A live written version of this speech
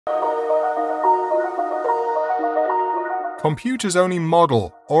Computers only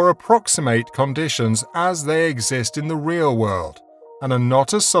model or approximate conditions as they exist in the real world, and are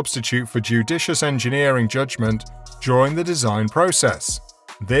not a substitute for judicious engineering judgment during the design process.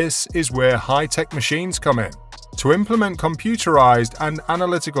 This is where high-tech machines come in. To implement computerized and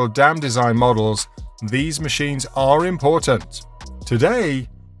analytical dam design models, these machines are important. Today,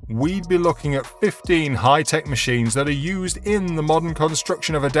 we'd be looking at 15 high-tech machines that are used in the modern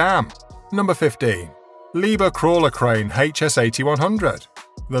construction of a dam. Number 15. Liebherr Crawler Crane HS8100.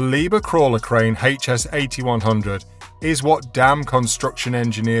 The Liebherr Crawler Crane HS8100 is what dam construction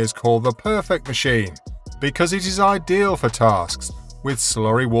engineers call the perfect machine because it is ideal for tasks with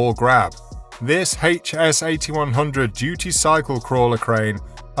slurry wall grab. This HS8100 duty cycle crawler crane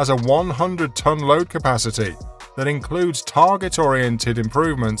has a 100-ton load capacity that includes target-oriented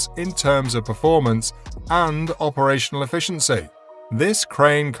improvements in terms of performance and operational efficiency. This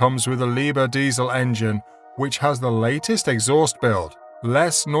crane comes with a Liebherr diesel engine which has the latest exhaust build,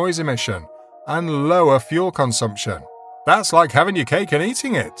 less noise emission, and lower fuel consumption. That's like having your cake and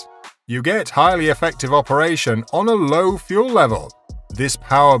eating it. You get highly effective operation on a low fuel level. This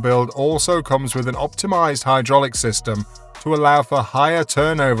power build also comes with an optimized hydraulic system to allow for higher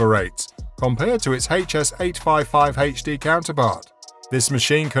turnover rates compared to its HS855HD counterpart. This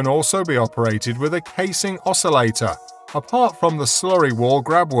machine can also be operated with a casing oscillator, apart from the slurry wall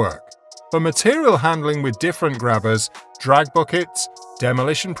grab work. For material handling with different grabbers, drag buckets,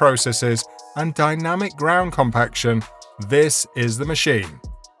 demolition processes, and dynamic ground compaction, this is the machine.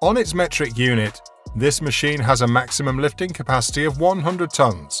 On its metric unit, this machine has a maximum lifting capacity of 100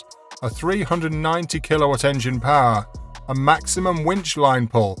 tons, a 390 kilowatt engine power, a maximum winch line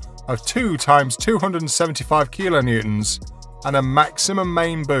pull of 2 × 275 kilonewtons, and a maximum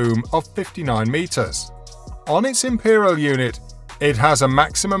main boom of 59 meters. On its imperial unit, it has a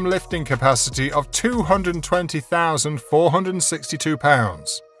maximum lifting capacity of 220,462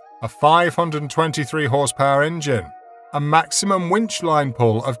 pounds, a 523 horsepower engine, a maximum winch line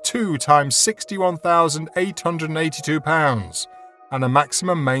pull of 2 × 61,882 pounds, and a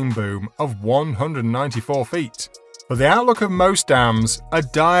maximum main boom of 194 feet. For the outlook of most dams, a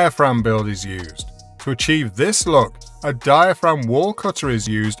diaphragm build is used. To achieve this look, a diaphragm wall cutter is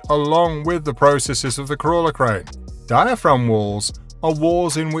used along with the processes of the crawler crane. Diaphragm walls are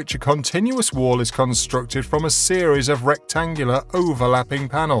walls in which a continuous wall is constructed from a series of rectangular overlapping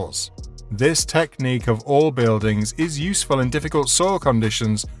panels. This technique of all buildings is useful in difficult soil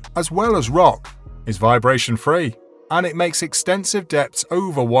conditions as well as rock, is vibration-free, and it makes extensive depths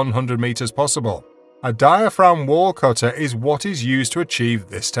over 100 meters possible. A diaphragm wall cutter is what is used to achieve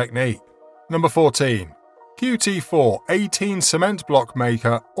this technique. Number 14. QT4 18 cement block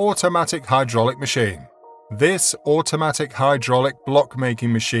maker automatic hydraulic machine. This automatic hydraulic block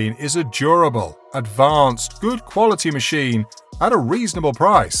making machine is a durable, advanced, good quality machine at a reasonable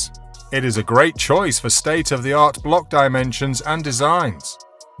price. It is a great choice for state-of-the-art block dimensions and designs.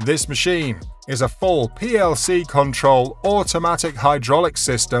 This machine is a full PLC control automatic hydraulic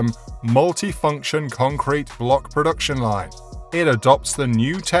system multi-function concrete block production line. It adopts the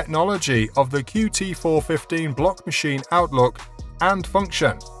new technology of the QT415 block machine outlook and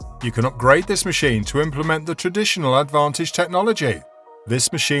function. You can upgrade this machine to implement the traditional Advantage technology.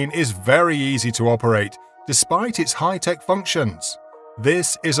 This machine is very easy to operate despite its high-tech functions.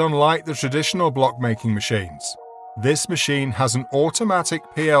 This is unlike the traditional block-making machines. This machine has an automatic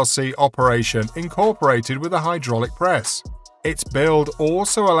PLC operation incorporated with a hydraulic press. Its build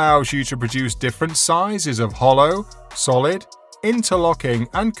also allows you to produce different sizes of hollow, solid, interlocking,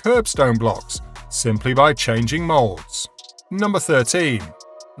 and curbstone blocks simply by changing molds. Number 13.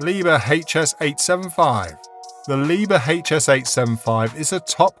 Liebherr HS875. The Liebherr HS875 is a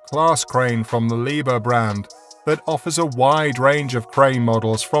top-class crane from the Liebherr brand that offers a wide range of crane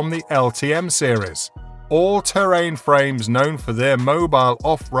models from the LTM series. All-terrain frames known for their mobile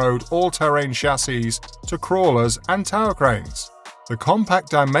off-road all-terrain chassis to crawlers and tower cranes. The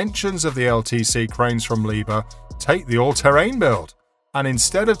compact dimensions of the LTC cranes from Liebherr take the all-terrain build, and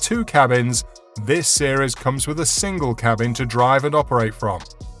instead of 2 cabins, this series comes with a single cabin to drive and operate from.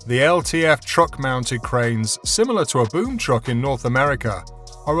 The LTF truck-mounted cranes, similar to a boom truck in North America,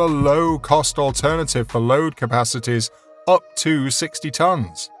 are a low-cost alternative for load capacities up to 60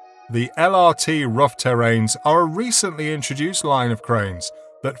 tons. The LRT rough terrains are a recently introduced line of cranes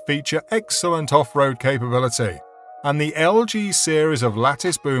that feature excellent off-road capability, and the LG series of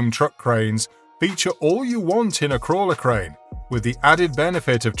lattice boom truck cranes feature all you want in a crawler crane, with the added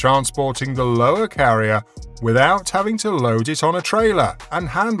benefit of transporting the lower carrier without having to load it on a trailer and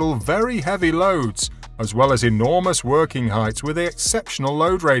handle very heavy loads, as well as enormous working heights with exceptional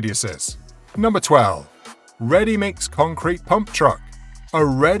load radiuses. Number 12. ready-mix concrete pump truck. A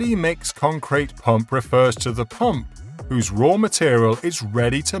ready-mix concrete pump refers to the pump whose raw material is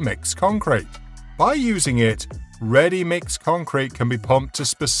ready to mix concrete. By using it, ready-mix concrete can be pumped to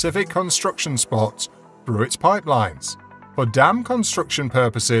specific construction spots through its pipelines. For dam construction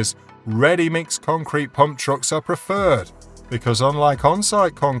purposes, ready-mix concrete pump trucks are preferred because, unlike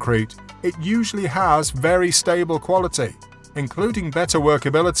on-site concrete, it usually has very stable quality, including better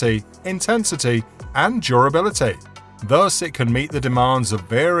workability, intensity, and durability. Thus, it can meet the demands of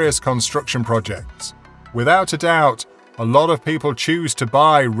various construction projects. Without a doubt, a lot of people choose to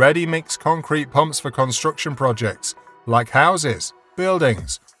buy ready-mix concrete pumps for construction projects like houses,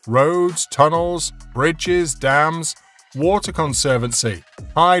 buildings, roads, tunnels, bridges, dams, water conservancy,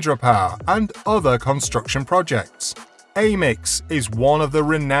 hydropower, and other construction projects. Amix is one of the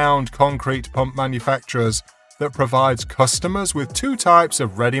renowned concrete pump manufacturers that provides customers with two types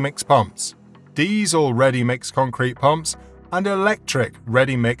of ready-mix pumps: diesel ready-mix concrete pumps and electric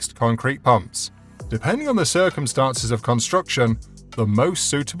ready-mixed concrete pumps. Depending on the circumstances of construction, the most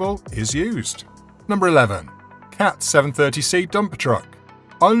suitable is used. Number 11. CAT 730C dumper truck.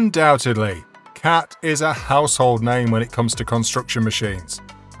 Undoubtedly, CAT is a household name when it comes to construction machines,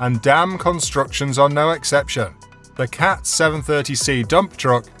 and dam constructions are no exception. The CAT 730C dump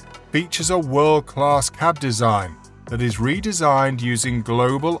truck features a world-class cab design that is redesigned using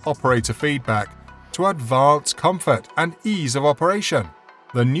global operator feedback to advance comfort and ease of operation.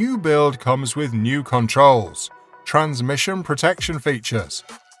 The new build comes with new controls, transmission protection features,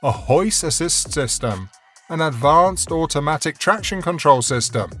 a hoist assist system, an advanced automatic traction control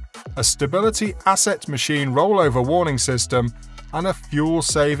system, a stability asset machine rollover warning system, and a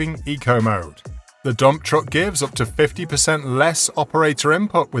fuel-saving eco mode. The dump truck gives up to 50% less operator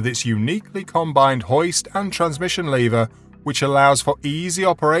input with its uniquely combined hoist and transmission lever, which allows for easy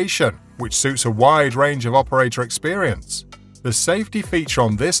operation, which suits a wide range of operator experience. The safety features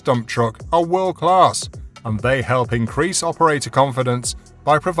on this dump truck are world-class, and they help increase operator confidence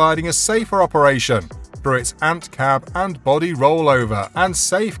by providing a safer operation through its ant cab and body rollover and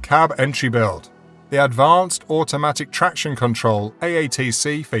safe cab entry build. The Advanced Automatic Traction Control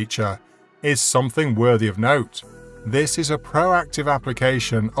 (AATC) feature is something worthy of note. This is a proactive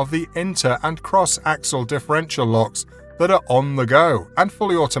application of the inter- and cross-axle differential locks that are on the go and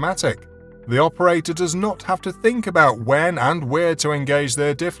fully automatic. The operator does not have to think about when and where to engage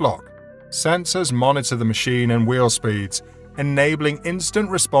their diff lock. Sensors monitor the machine and wheel speeds, enabling instant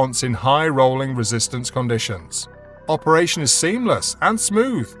response in high rolling resistance conditions. Operation is seamless and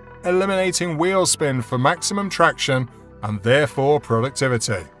smooth, eliminating wheel spin for maximum traction and therefore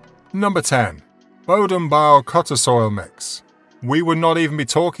productivity. Number 10. Bodenbau Cutter Soil Mix. We would not even be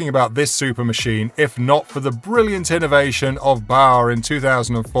talking about this super machine if not for the brilliant innovation of Bauer in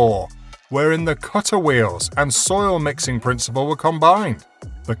 2004, wherein the cutter wheels and soil mixing principle were combined.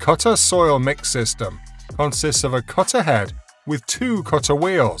 The cutter soil mix system consists of a cutter head with two cutter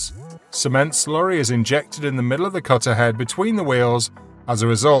wheels. Cement slurry is injected in the middle of the cutter head between the wheels. As a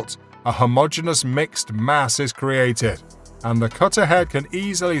result, a homogeneous mixed mass is created, and the cutter head can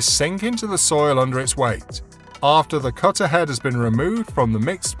easily sink into the soil under its weight. After the cutter head has been removed from the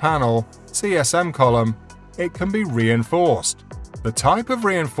mixed panel CSM column, it can be reinforced. The type of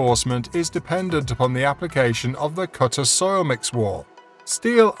reinforcement is dependent upon the application of the cutter soil mix wall.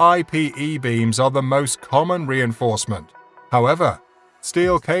 Steel IPE beams are the most common reinforcement. However,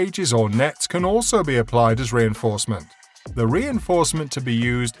 steel cages or nets can also be applied as reinforcement. The reinforcement to be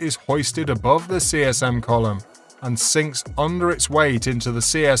used is hoisted above the CSM column and sinks under its weight into the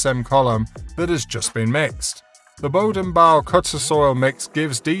CSM column that has just been mixed. The Bodenbau Cutter Soil Mix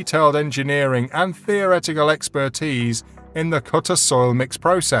gives detailed engineering and theoretical expertise in the cutter soil mix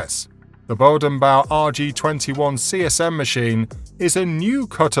process. The Bodenbau RG21 CSM machine is a new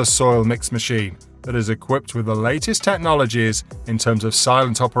cutter soil mix machine that is equipped with the latest technologies in terms of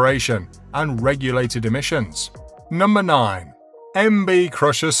silent operation and regulated emissions. Number 9. MB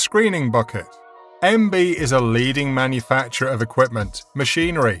Crusher Screening Bucket. MB is a leading manufacturer of equipment,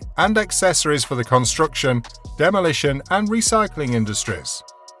 machinery, and accessories for the construction, demolition, and recycling industries.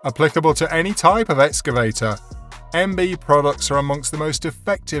 Applicable to any type of excavator, MB products are amongst the most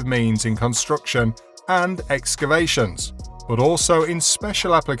effective means in construction and excavations, but also in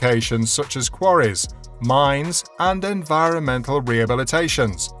special applications such as quarries, mines, and environmental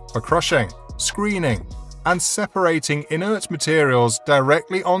rehabilitations for crushing, screening, and separating inert materials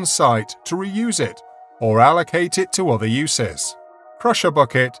directly on site to reuse it or allocate it to other uses. Crusher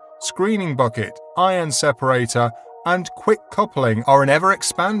bucket, screening bucket, iron separator, and quick coupling are an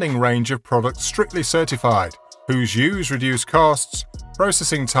ever-expanding range of products strictly certified, whose use reduce costs,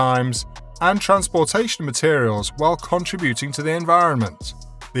 processing times, and transportation materials while contributing to the environment.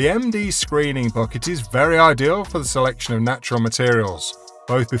 The MD screening bucket is very ideal for the selection of natural materials,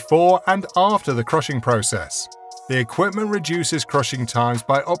 both before and after the crushing process. The equipment reduces crushing times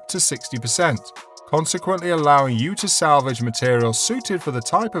by up to 60%, consequently allowing you to salvage materials suited for the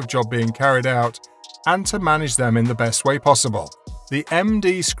type of job being carried out and to manage them in the best way possible. The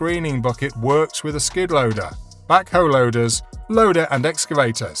MD screening bucket works with a skid loader, backhoe loaders, loader and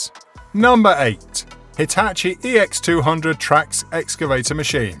excavators. Number 8. Hitachi EX200 Trax Excavator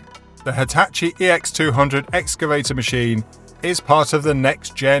Machine. The Hitachi EX200 excavator machine is part of the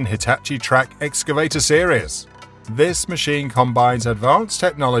next-gen Hitachi Trax excavator series. This machine combines advanced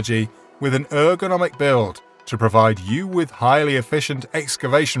technology with an ergonomic build to provide you with highly efficient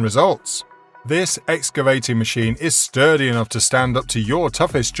excavation results. This excavating machine is sturdy enough to stand up to your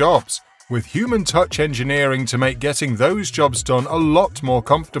toughest jobs, with human touch engineering to make getting those jobs done a lot more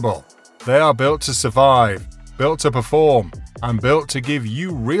comfortable. They are built to survive, built to perform, and built to give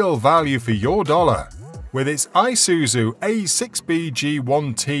you real value for your dollar. With its Isuzu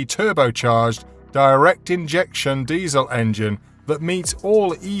A6BG1T turbocharged direct injection diesel engine that meets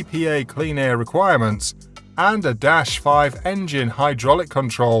all EPA clean air requirements, and a Dash 5 engine hydraulic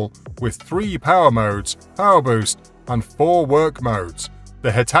control with 3 power modes, power boost, and 4 work modes,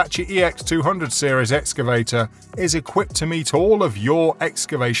 the Hitachi EX200 series excavator is equipped to meet all of your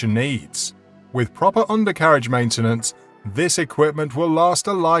excavation needs. With proper undercarriage maintenance, this equipment will last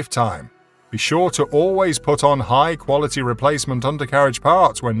a lifetime. Be sure to always put on high-quality replacement undercarriage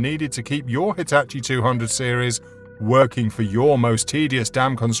parts when needed to keep your Hitachi 200 series working for your most tedious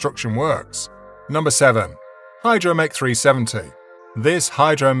dam construction works. Number 7. Hydromech 370. This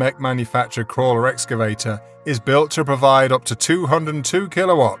Hydromech manufactured crawler excavator is built to provide up to 202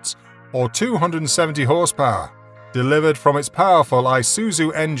 kilowatts or 270 horsepower, delivered from its powerful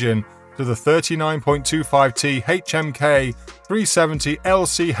Isuzu engine to the 39.25T HMK 370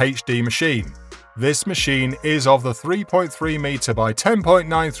 LCHD machine. This machine is of the 3.3 meter by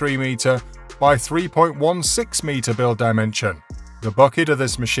 10.93 meter by 3.16 meter build dimension. The bucket of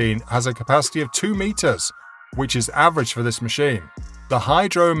this machine has a capacity of 2 meters, which is average for this machine. The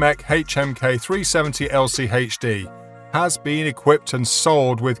Hydromech HMK 370 LCHD has been equipped and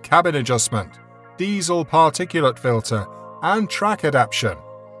sold with cabin adjustment, diesel particulate filter, and track adaptation.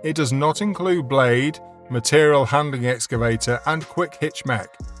 It does not include blade, material handling excavator, and quick hitch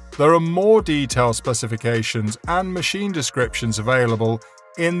mech. There are more detailed specifications and machine descriptions available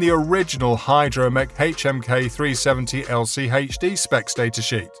in the original Hydromech HMK 370 LCHD specs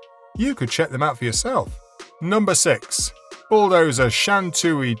datasheet. You could check them out for yourself. Number 6. Bulldozer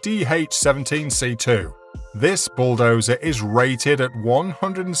Shantui DH17C2. This bulldozer is rated at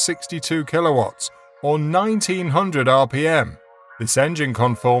 162 kilowatts or 1900 RPM. This engine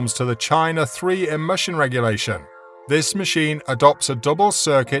conforms to the China 3 emission regulation. This machine adopts a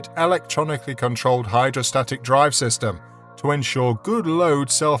double-circuit electronically controlled hydrostatic drive system to ensure good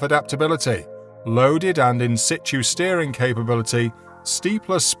load self-adaptability, loaded and in-situ steering capability,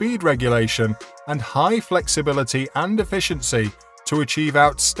 steepler speed regulation, and high flexibility and efficiency to achieve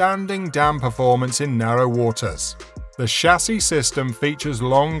outstanding dam performance in narrow waters. The chassis system features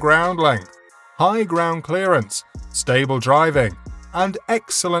long ground length, high ground clearance, stable driving, and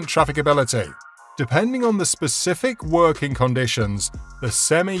excellent trafficability. Depending on the specific working conditions, the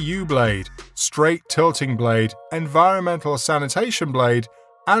semi-U blade, straight tilting blade, environmental sanitation blade,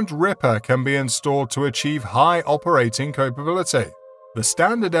 and ripper can be installed to achieve high operating capability. The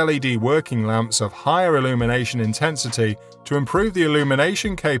standard LED working lamps of higher illumination intensity to improve the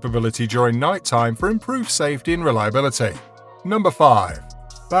illumination capability during nighttime for improved safety and reliability. Number 5.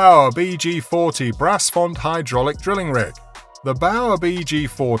 Bauer BG40 Brass Font Hydraulic Drilling Rig. The Bauer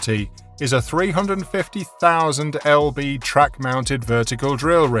BG40 is a 350,000 lb track-mounted vertical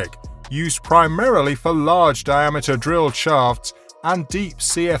drill rig used primarily for large diameter drilled shafts and deep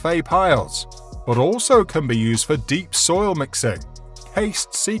CFA piles, but also can be used for deep soil mixing,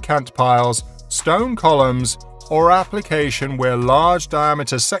 cased secant piles, stone columns, or application where large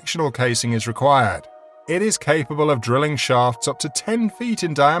diameter sectional casing is required. It is capable of drilling shafts up to 10 feet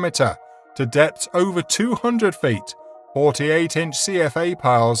in diameter to depths over 200 feet, 48-inch CFA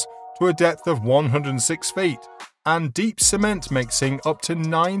piles to a depth of 106 feet, and deep cement mixing up to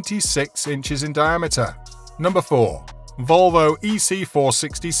 96 inches in diameter. Number 4. Volvo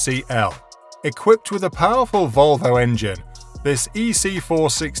EC460CL. Equipped with a powerful Volvo engine, this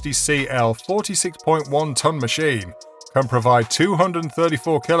EC460CL 46.1 ton machine can provide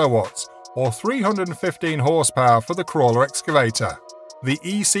 234 kilowatts or 315 horsepower for the crawler excavator. The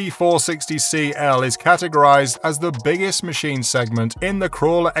EC460CL is categorized as the biggest machine segment in the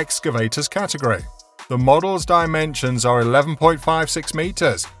crawler excavators category. The model's dimensions are 11.56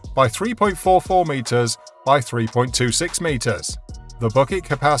 meters by 3.44 meters by 3.26 meters. The bucket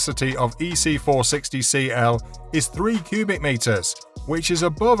capacity of EC460CL is 3 cubic meters, which is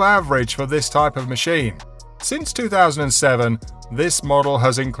above average for this type of machine. Since 2007, this model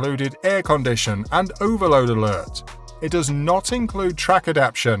has included air condition and overload alert. It does not include track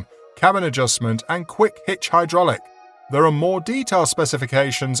adaptation, cabin adjustment, and quick hitch hydraulic. There are more detailed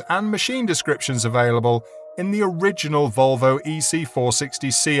specifications and machine descriptions available in the original Volvo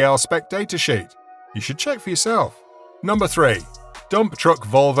EC460CL spec datasheet. You should check for yourself. Number 3. Dump truck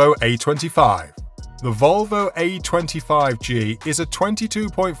Volvo A25. The Volvo A25G is a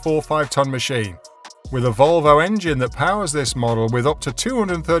 22.45-ton machine with a Volvo engine that powers this model with up to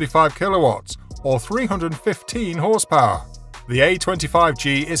 235 kilowatts or 315 horsepower. The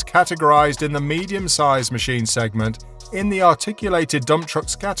A25G is categorized in the medium-sized machine segment in the articulated dump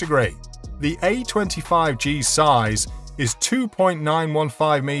trucks category. The A25G size is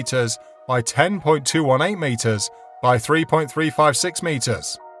 2.915 meters by 10.218 meters by 3.356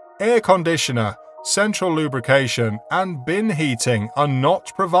 meters. Air conditioner, central lubrication, and bin heating are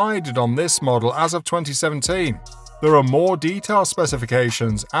not provided on this model as of 2017. There are more detailed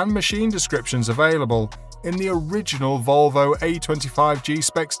specifications and machine descriptions available in the original Volvo A25G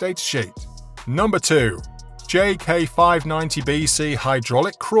specs datasheet. Number 2. JK590BC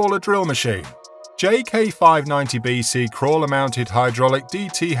Hydraulic Crawler Drill Machine. JK590BC crawler-mounted hydraulic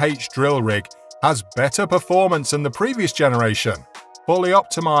DTH drill rig has better performance than the previous generation, fully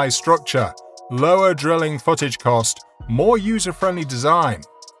optimized structure, lower drilling footage cost, more user-friendly design.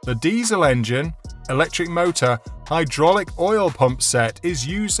 The diesel engine, electric motor, hydraulic oil pump set is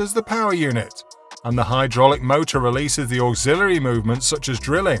used as the power unit, and the hydraulic motor releases the auxiliary movements such as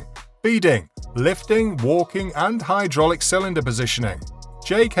drilling, feeding, lifting, walking, and hydraulic cylinder positioning.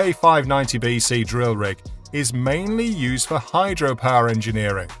 JK590BC drill rig is mainly used for hydropower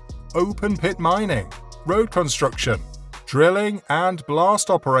engineering, open pit mining, road construction, drilling and blast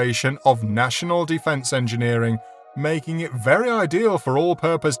operation of national defense engineering, making it very ideal for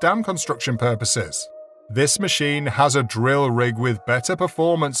all-purpose dam construction purposes. This machine has a drill rig with better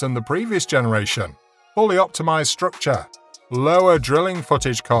performance than the previous generation, fully optimized structure, lower drilling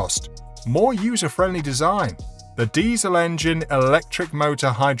footage cost, more user-friendly design. The diesel engine electric motor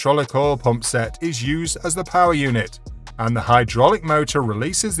hydraulic oil pump set is used as the power unit, and the hydraulic motor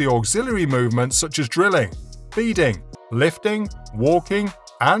releases the auxiliary movements such as drilling, feeding, lifting, walking,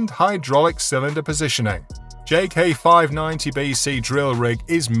 and hydraulic cylinder positioning. JK590BC drill rig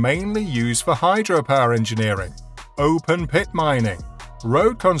is mainly used for hydropower engineering, open pit mining,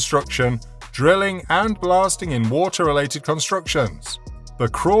 road construction, drilling and blasting in water-related constructions. The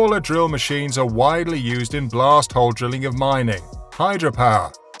crawler drill machines are widely used in blast hole drilling of mining,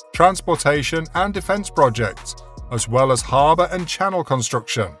 hydropower, transportation and defense projects, as well as harbor and channel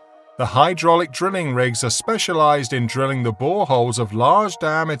construction. The hydraulic drilling rigs are specialized in drilling the boreholes of large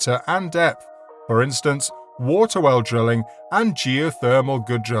diameter and depth, for instance, water well drilling and geothermal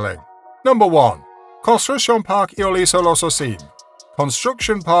good drilling. Number 1. Construction Park Eoliso Los Osim.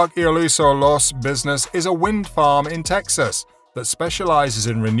 Construction Park Eoliso Los business is a wind farm in Texas that specializes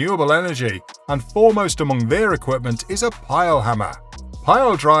in renewable energy, and foremost among their equipment is a pile hammer.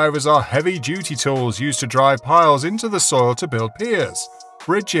 Pile drivers are heavy-duty tools used to drive piles into the soil to build piers,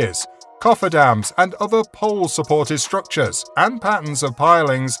 bridges, cofferdams, and other pole-supported structures and patterns of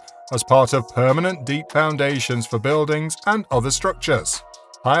pilings as part of permanent deep foundations for buildings and other structures.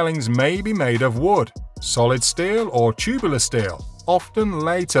 Pilings may be made of wood, solid steel, or tubular steel, often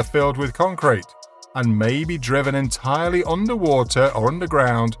later filled with concrete, and may be driven entirely underwater or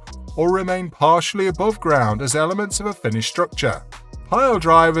underground, or remain partially above ground as elements of a finished structure. Pile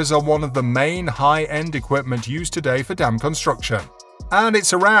drivers are one of the main high-end equipment used today for dam construction. And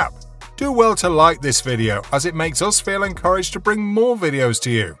it's a wrap! Do well to like this video, as it makes us feel encouraged to bring more videos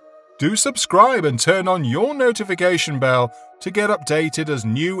to you. Do subscribe and turn on your notification bell to get updated as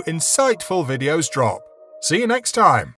new insightful videos drop. See you next time!